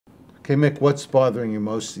Okay, Mick, what's bothering you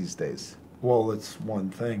most these days? Well, it's one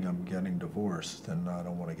thing. I'm getting divorced, and I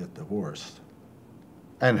don't want to get divorced.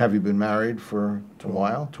 And have you been married for a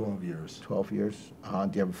while? 12 years. 12 years. Do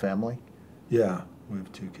you have a family? Yeah, we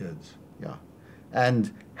have 2 kids. Yeah.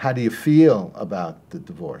 And how do you feel about the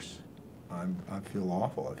divorce? I feel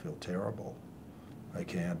awful. I feel terrible. I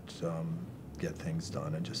can't get things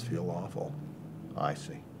done. I just feel awful. I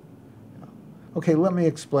see. Yeah. Okay, let me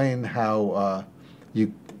explain how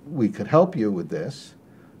we could help you with this.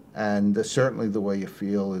 And certainly the way you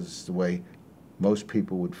feel is the way most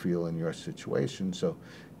people would feel in your situation, so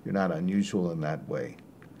you're not unusual in that way.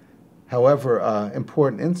 However,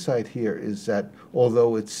 important insight here is that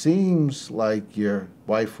although it seems like your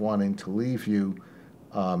wife wanting to leave you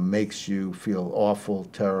makes you feel awful,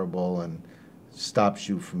 terrible, and stops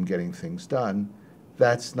you from getting things done,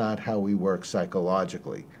 that's not how we work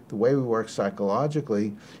psychologically. The way we work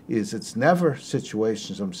psychologically is it's never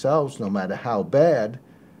situations themselves, no matter how bad,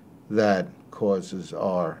 that causes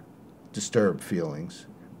our disturbed feelings,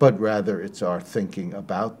 but rather it's our thinking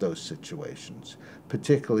about those situations,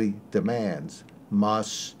 particularly demands,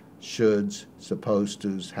 musts, shoulds, supposed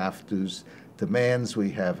tos, have tos, demands we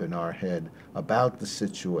have in our head about the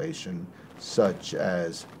situation, such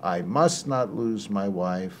as I must not lose my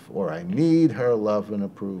wife, or I need her love and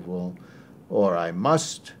approval, or I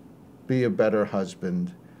must be a better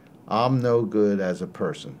husband, I'm no good as a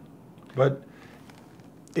person. But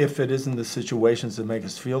if it isn't the situations that make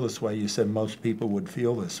us feel this way, you said most people would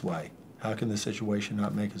feel this way. How can the situation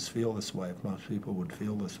not make us feel this way if most people would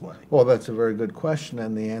feel this way? Well, that's a very good question,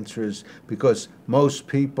 and the answer is because most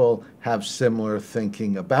people have similar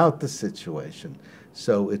thinking about the situation.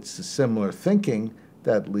 So it's the similar thinking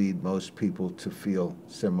that lead most people to feel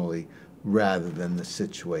similarly rather than the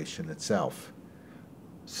situation itself.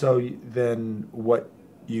 So then what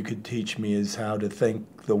you could teach me is how to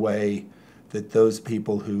think the way that those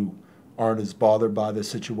people who aren't as bothered by the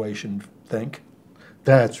situation think?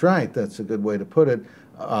 That's right. That's a good way to put it.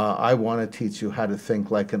 I want to teach you how to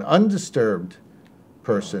think like an undisturbed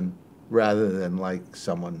person rather than like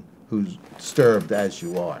someone who's disturbed as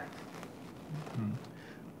you are.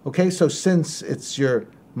 Okay, so since it's your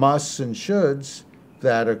musts and shoulds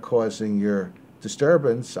that are causing your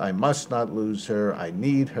disturbance, I must not lose her, I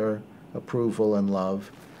need her approval and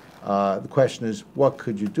love. The question is, what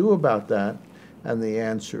could you do about that? And the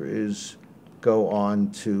answer is go on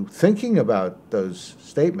to thinking about those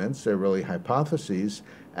statements, they're really hypotheses,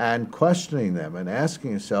 and questioning them and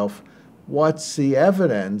asking yourself, what's the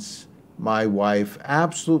evidence my wife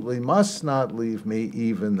absolutely must not leave me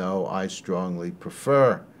even though I strongly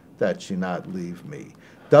prefer that she not leave me?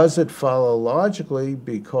 Does it follow logically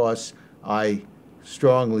because I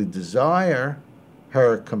strongly desire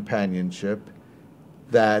her companionship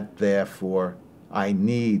that therefore I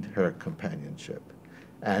need her companionship?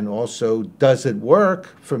 And also, does it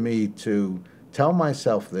work for me to tell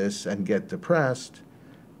myself this and get depressed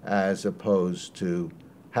as opposed to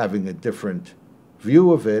having a different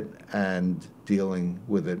view of it and dealing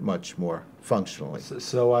with it much more functionally?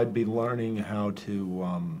 So I'd be learning how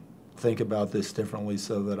to think about this differently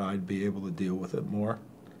so that I'd be able to deal with it more?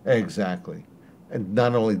 Exactly. And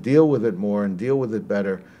not only deal with it more and deal with it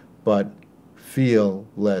better, but feel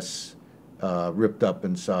less ripped up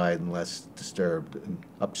inside and less disturbed and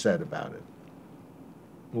upset about it.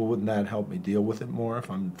 Well, wouldn't that help me deal with it more if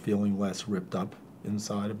I'm feeling less ripped up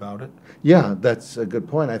inside about it? Yeah, that's a good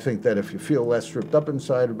point. I think that if you feel less ripped up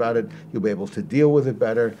inside about it, you'll be able to deal with it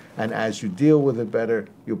better. And as you deal with it better,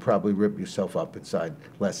 you'll probably rip yourself up inside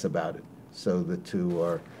less about it. So the two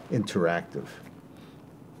are interactive.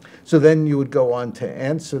 So then you would go on to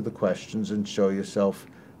answer the questions and show yourself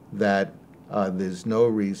that there's no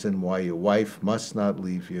reason why your wife must not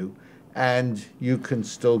leave you, and you can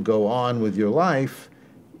still go on with your life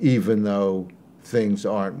even though things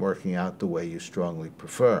aren't working out the way you strongly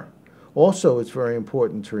prefer. Also, it's very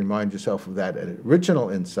important to remind yourself of that original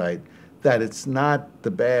insight, that it's not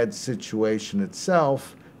the bad situation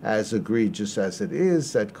itself, as egregious as it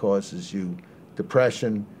is, that causes you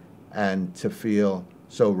depression and to feel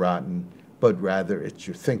so rotten, but rather it's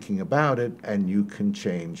your thinking about it, and you can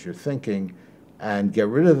change your thinking and get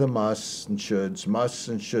rid of the musts and shoulds. Musts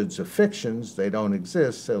and shoulds are fictions. They don't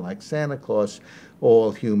exist. They're like Santa Claus.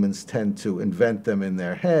 All humans tend to invent them in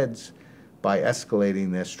their heads by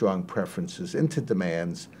escalating their strong preferences into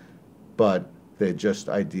demands, but they're just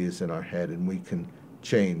ideas in our head, and we can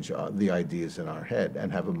change the ideas in our head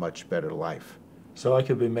and have a much better life. So I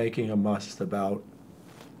could be making a must about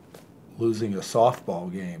losing a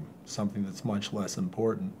softball game, something that's much less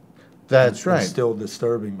important. That's right. And still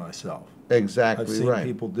disturbing myself. Exactly I've seen right.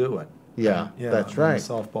 people do it. Yeah, that's on right.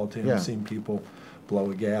 the softball team. Yeah. I've seen people blow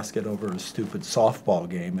a gasket over a stupid softball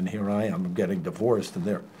game, and here I am, I'm getting divorced,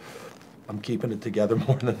 and I'm keeping it together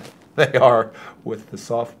more than they are with the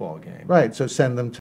softball game. Right, so send them to